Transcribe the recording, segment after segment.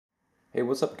Hey,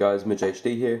 what's up guys, Midge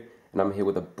HD here, and I'm here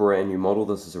with a brand new model.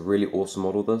 This is a really awesome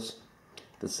model. This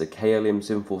is a KLM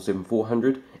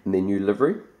 747-400 in their new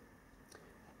livery.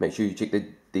 Make sure you check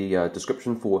the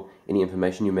description for any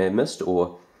information you may have missed,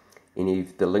 or any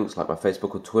of the links like my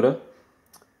Facebook or Twitter.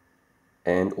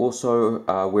 And also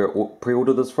where I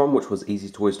pre-ordered this from, which was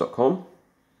easytoys.com.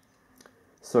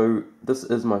 So this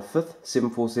is my 5th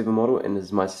 747 model and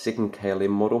is my 2nd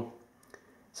KLM model.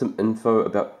 Some info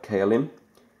about KLM.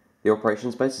 The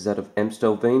operations base is out of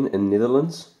Amstelveen in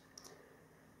Netherlands.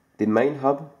 The main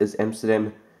hub is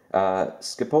Amsterdam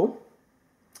Schiphol.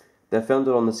 They're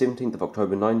founded on the 17th of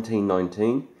October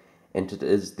 1919, and it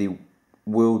is the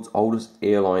world's oldest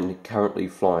airline currently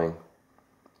flying.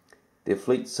 Their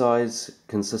fleet size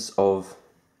consists of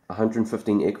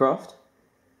 115 aircraft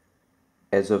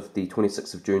as of the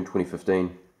 26th of June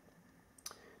 2015.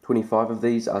 25 of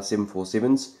these are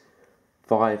 747s.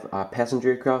 5 are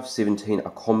passenger aircraft, 17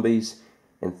 are Combis,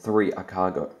 and 3 are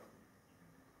cargo.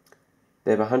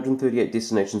 They have 138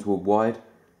 destinations worldwide,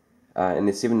 and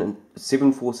their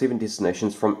 747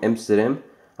 destinations from Amsterdam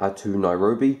are to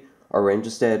Nairobi,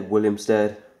 Oranjestad,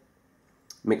 Willemstad,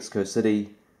 Mexico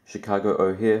City, Chicago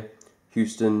O'Hare,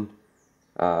 Houston,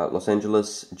 Los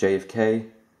Angeles, JFK,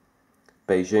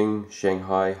 Beijing,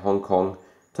 Shanghai, Hong Kong,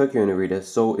 Tokyo Narita,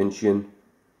 Seoul Incheon,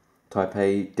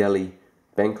 Taipei, Delhi,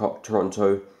 Bangkok,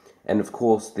 Toronto, and of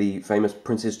course the famous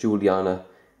Princess Juliana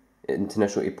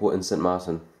International Airport in St.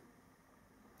 Martin.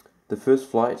 The first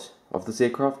flight of this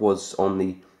aircraft was on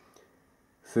the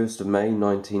 1st of May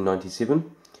 1997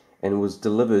 and was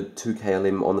delivered to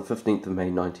KLM on the 15th of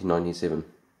May 1997.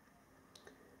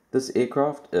 This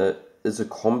aircraft is a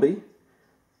Combi,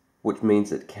 which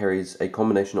means it carries a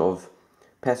combination of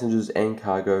passengers and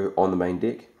cargo on the main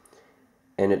deck,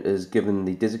 and it is given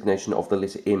the designation of the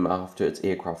letter M after its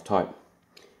aircraft type.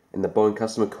 And the Boeing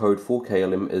customer code for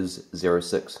KLM is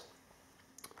 06.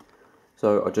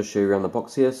 So I'll just show you around the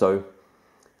box here. So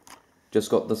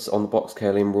just got this on the box,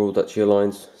 KLM Royal Dutch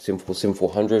Airlines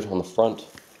 747-400 on the front.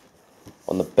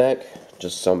 On the back,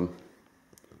 just some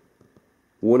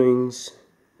warnings,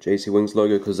 JC Wings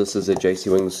logo, because this is a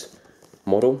JC Wings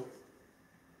model.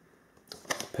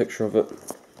 Picture of it.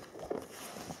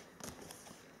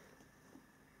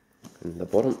 In the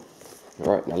bottom.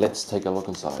 Alright, now let's take a look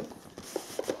inside.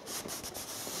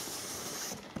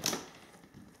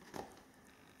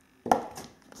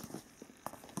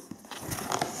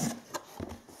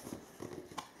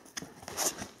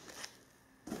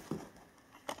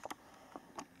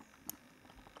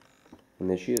 And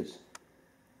there she is.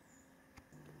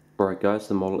 Alright guys,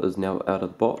 the model is now out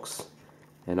of the box,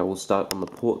 and I will start on the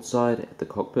port side at the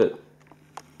cockpit.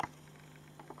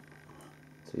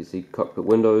 So you see cockpit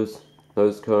windows,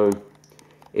 nose cone,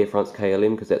 Air France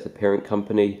KLM, because that's a parent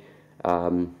company.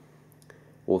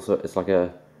 Also, it's like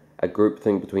a group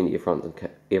thing between Air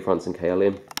France and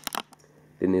KLM.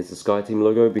 Then there's the Skyteam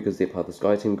logo, because they're part of the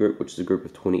Skyteam group, which is a group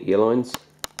of 20 airlines.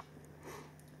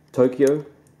 Tokyo,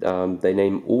 they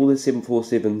name all the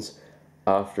 747s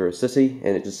after a city,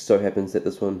 and it just so happens that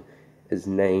this one is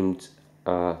named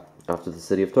after the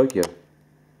city of Tokyo.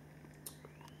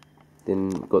 Then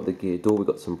we've got the gear door, we've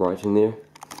got some writing there.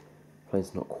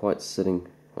 Plane's not quite sitting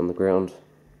on the ground.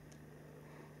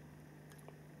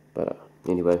 But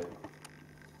anyway,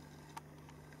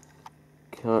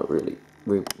 can't really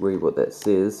read what that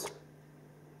says.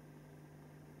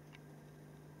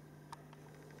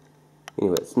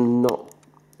 Anyway,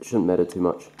 shouldn't matter too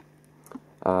much.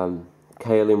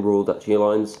 KLM Royal Dutch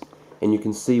Airlines, and you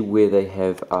can see where they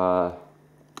have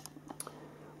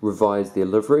revised their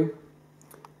livery.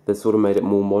 They sort of made it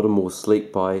more modern, more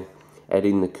sleek by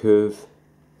adding the curve,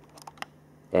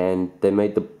 and they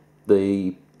made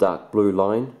the dark blue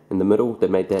line in the middle. They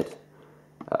made that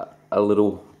a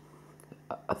little,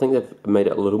 I think they've made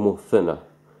it a little more thinner,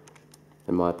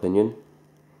 in my opinion.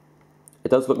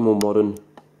 It does look more modern,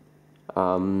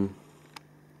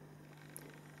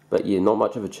 but yeah, not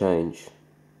much of a change.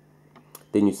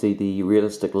 Then you see the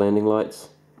realistic landing lights,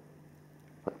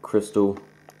 like crystal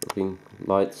looking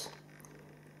lights.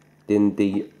 Then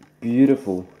the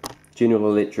beautiful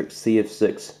General Electric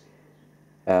CF6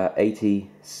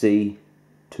 80C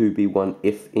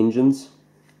 2B1F engines.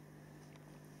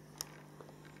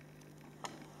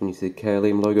 And you see the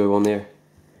KLM logo on there,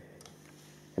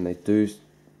 and they do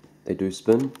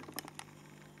spin.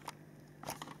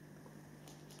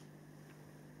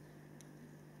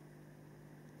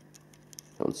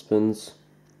 That one spins.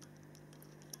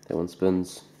 That one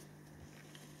spins.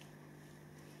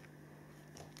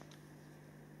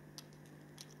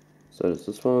 So does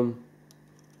this one,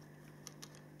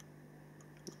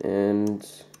 and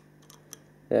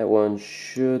That one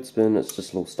should spin. It's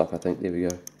just a little stuck, I think. There we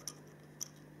go.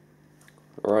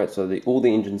 Alright, so all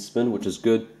the engines spin, which is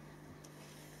good.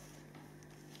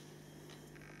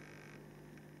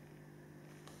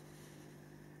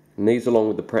 And these, along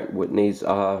with the Pratt & Whitneys,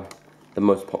 are the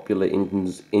most popular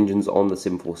engines on the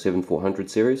 747-400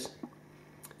 series.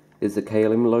 There's the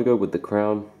KLM logo with the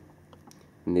crown,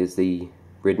 and there's the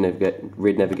red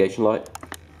navigation light.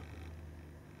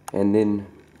 And then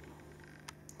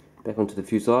back onto the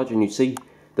fuselage, and you see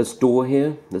this door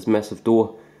here, this massive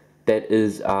door. That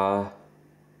is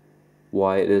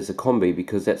why it is a Combi,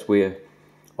 because that's where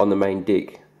on the main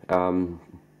deck,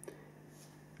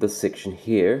 this section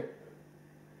here,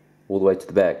 all the way to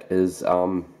the back, is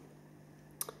for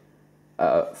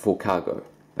cargo,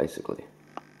 basically.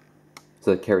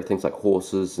 So they carry things like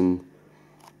horses and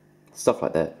stuff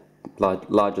like that,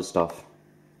 larger stuff.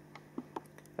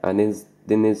 And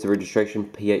then there's the registration,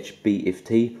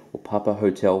 PH-BFT, or Papa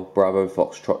Hotel Bravo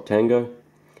Foxtrot Tango.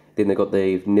 Then they got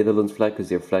the Netherlands flag, because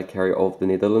they're a flag carrier of the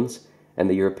Netherlands, and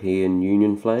the European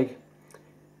Union flag,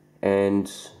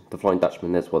 and the Flying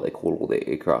Dutchman. That's what they call all their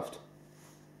aircraft.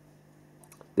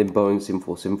 Then Boeing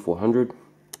 747-400,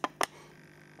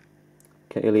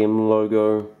 KLM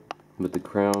logo with the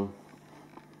crown.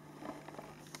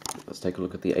 Let's take a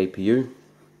look at the APU.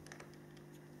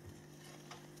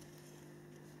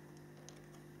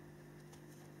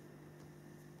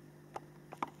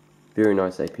 Very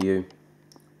nice APU.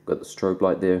 Got the strobe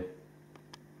light there.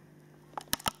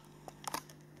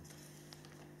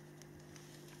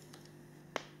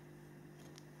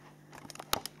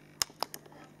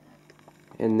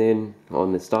 And then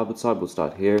on the starboard side, we'll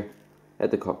start here at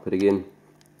the cockpit again.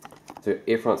 So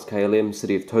Air France KLM,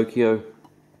 City of Tokyo,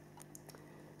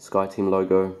 Skyteam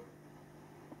logo,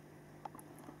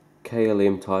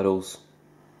 KLM titles,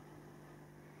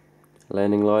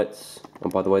 landing lights.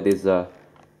 And by the way, there's a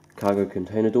cargo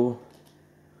container door.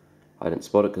 I didn't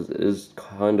spot it because it is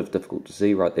kind of difficult to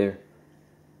see right there.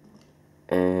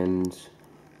 And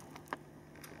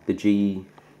the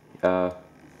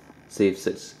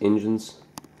CF6 engines.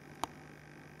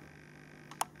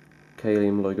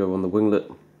 KLM logo on the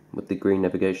winglet with the green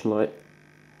navigation light.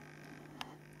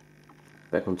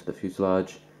 Back onto the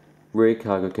fuselage. Rear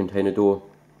cargo container door.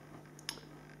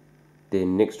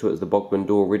 Then next to it is the Bogman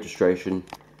door registration.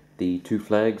 The two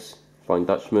flags, Flying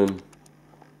Dutchman,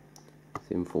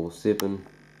 747,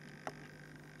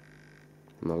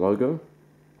 and the logo.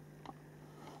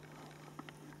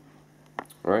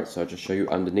 Alright, so I'll just show you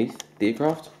underneath the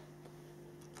aircraft.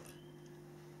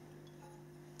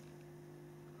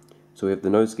 So we have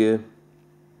the nose gear,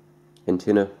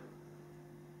 antenna,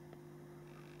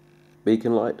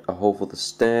 beacon light, a hole for the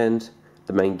stand,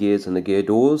 the main gears and the gear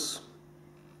doors,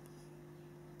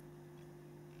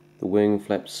 the wing,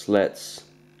 flaps, slats,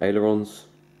 ailerons,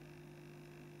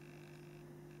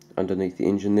 underneath the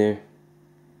engine there.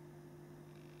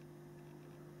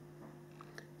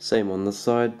 Same on this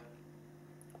side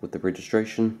with the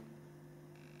registration.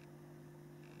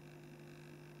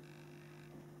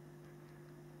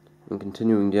 And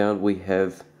continuing down, we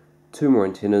have two more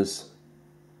antennas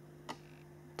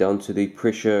down to the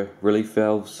pressure relief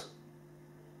valves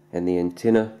and the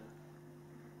antenna,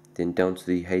 then down to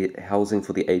the housing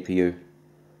for the APU.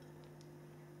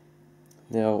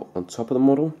 Now on top of the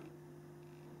model,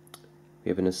 we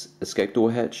have an escape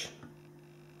door hatch,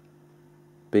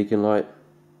 beacon light,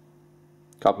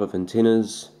 couple of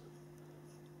antennas,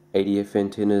 ADF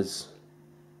antennas,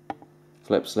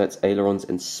 flap slats, ailerons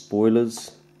and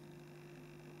spoilers.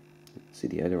 See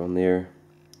the aileron there,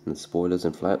 and the spoilers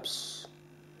and flaps.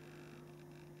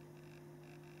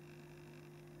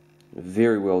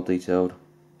 Very well detailed.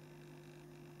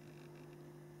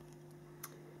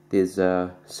 There's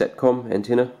a SATCOM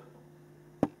antenna,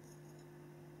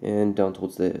 and down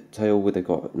towards the tail where they've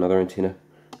got another antenna,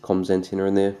 comms antenna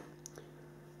in there.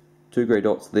 Two grey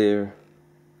dots there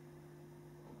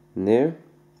and there.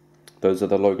 Those are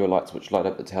the logo lights which light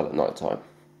up the tail at night time.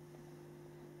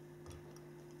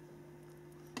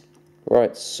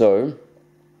 Right, so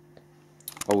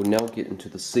I will now get into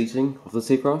the seating of this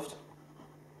aircraft.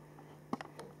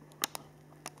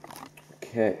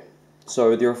 Okay,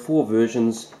 so there are 4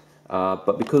 versions,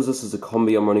 but because this is a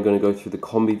Combi, I'm only going to go through the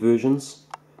Combi versions,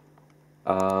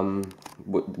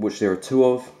 which there are 2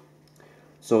 of.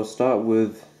 So I'll start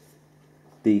with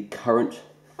the current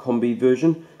Combi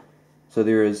version. So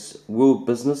there is World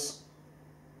Business,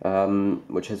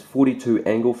 which has 42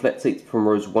 angle flat seats from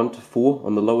rows 1 to 4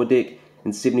 on the lower deck,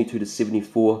 and 72 to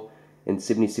 74 and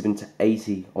 77 to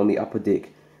 80 on the upper deck.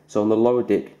 So on the lower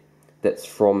deck, that's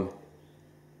from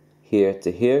here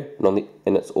to here,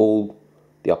 and it's all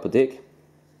the upper deck.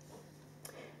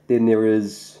 Then there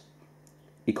is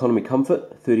economy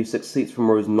comfort, 36 seats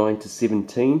from rows 9 to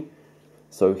 17,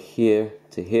 so here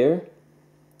to here.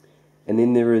 And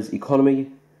then there is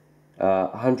economy,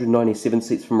 197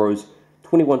 seats from rows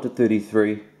 21 to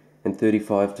 33 and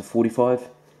 35 to 45.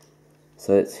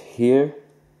 So that's here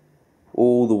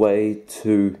all the way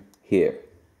to here.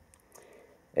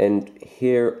 And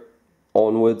here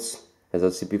onwards, as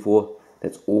I said before,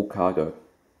 that's all cargo.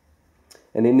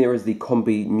 And then there is the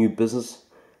Combi new business,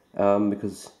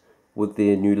 because with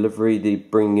their new livery they're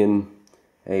bringing in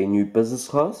a new business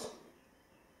class.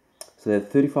 So they have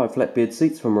 35 flatbed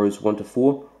seats from rows 1 to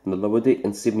 4 on the lower deck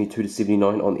and 72 to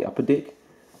 79 on the upper deck.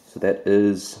 So that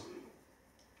is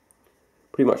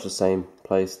pretty much the same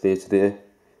place there to there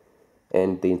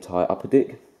and the entire upper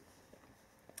deck.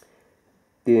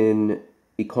 Then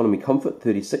economy comfort,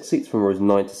 36 seats from rows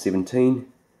 9 to 17.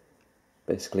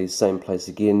 Basically the same place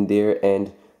again there,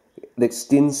 and it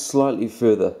extends slightly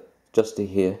further just to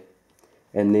here.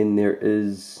 And then there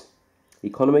is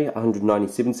economy,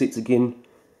 197 seats again,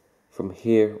 from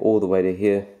here all the way to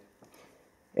here.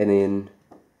 And then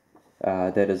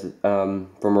that is from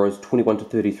rows 21 to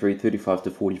 33, 35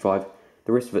 to 45.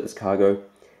 The rest of it is cargo.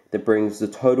 That brings the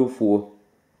total for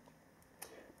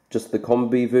just the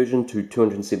Combi version to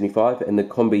 275, and the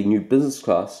Combi new business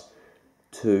class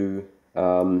to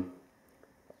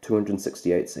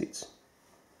 268 seats.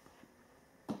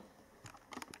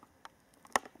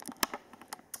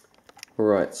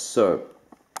 Alright, so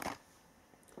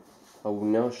I will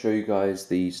now show you guys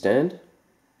the stand.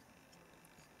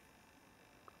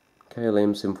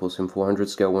 KLM 747-400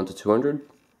 scale 1 to 200.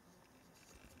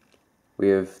 We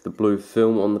have the blue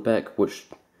film on the back, which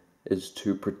is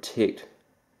to protect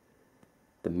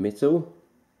the metal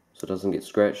so it doesn't get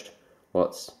scratched while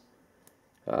it's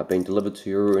being delivered to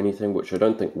you or anything, which I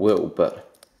don't think will,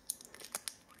 but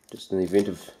just in the event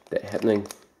of that happening.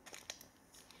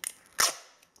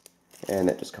 And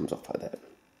that just comes off like that.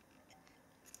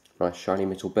 Nice shiny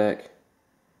metal back,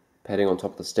 padding on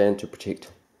top of the stand to protect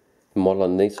the model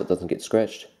underneath so it doesn't get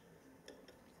scratched.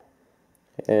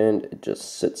 And it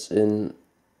just sits in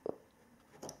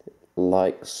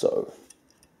like so.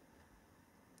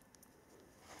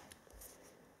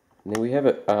 And there we have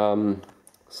it.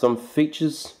 Some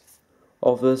features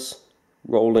of this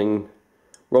rolling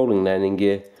landing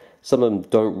gear. Some of them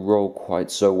don't roll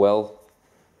quite so well,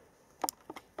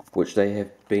 which they have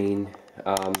been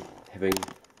having.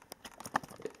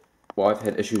 Well, I've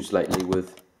had issues lately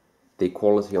with the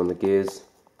quality on the gears,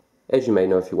 as you may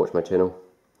know if you watch my channel.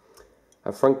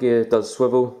 Our front gear does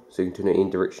swivel, so you can turn it any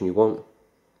direction you want.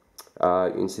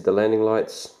 You can see the landing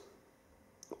lights,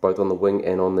 both on the wing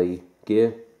and on the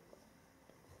gear.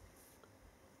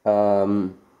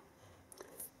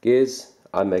 Gears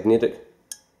are magnetic,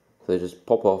 so they just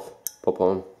pop off, pop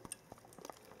on.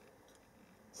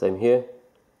 Same here.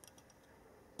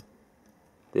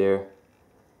 There.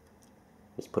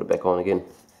 Just put it back on again.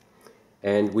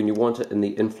 And when you want it in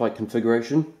the in-flight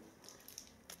configuration,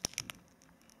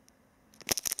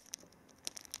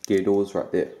 gear doors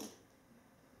right there.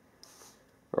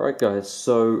 Alright guys,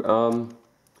 so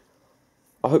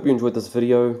I hope you enjoyed this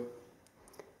video.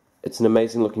 It's an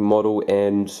amazing looking model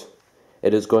and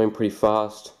it is going pretty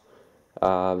fast,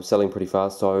 selling pretty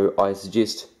fast, so I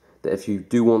suggest that if you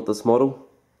do want this model,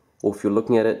 or if you're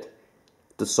looking at it,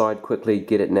 decide quickly,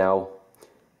 get it now,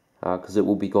 because it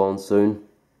will be gone soon.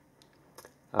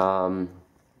 So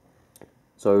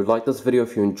like this video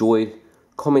if you enjoyed,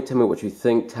 comment, tell me what you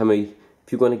think, tell me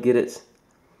if you're going to get it,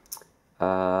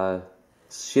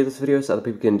 share this video so other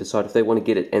people can decide if they want to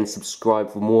get it, and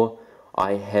subscribe for more.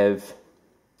 I have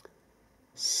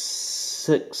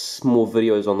 6 more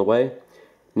videos on the way.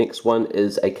 Next one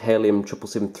is a KLM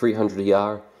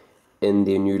 777-300ER in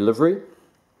their new livery,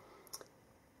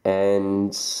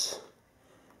 and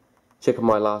check out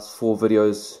my last 4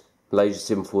 videos: Malaysia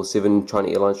 747, China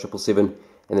Airlines 777,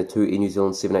 and the 2 Air New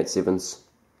Zealand 787s.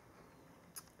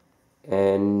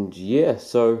 And yeah,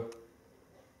 so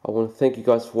I want to thank you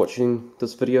guys for watching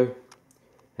this video,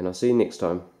 and I'll see you next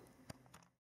time.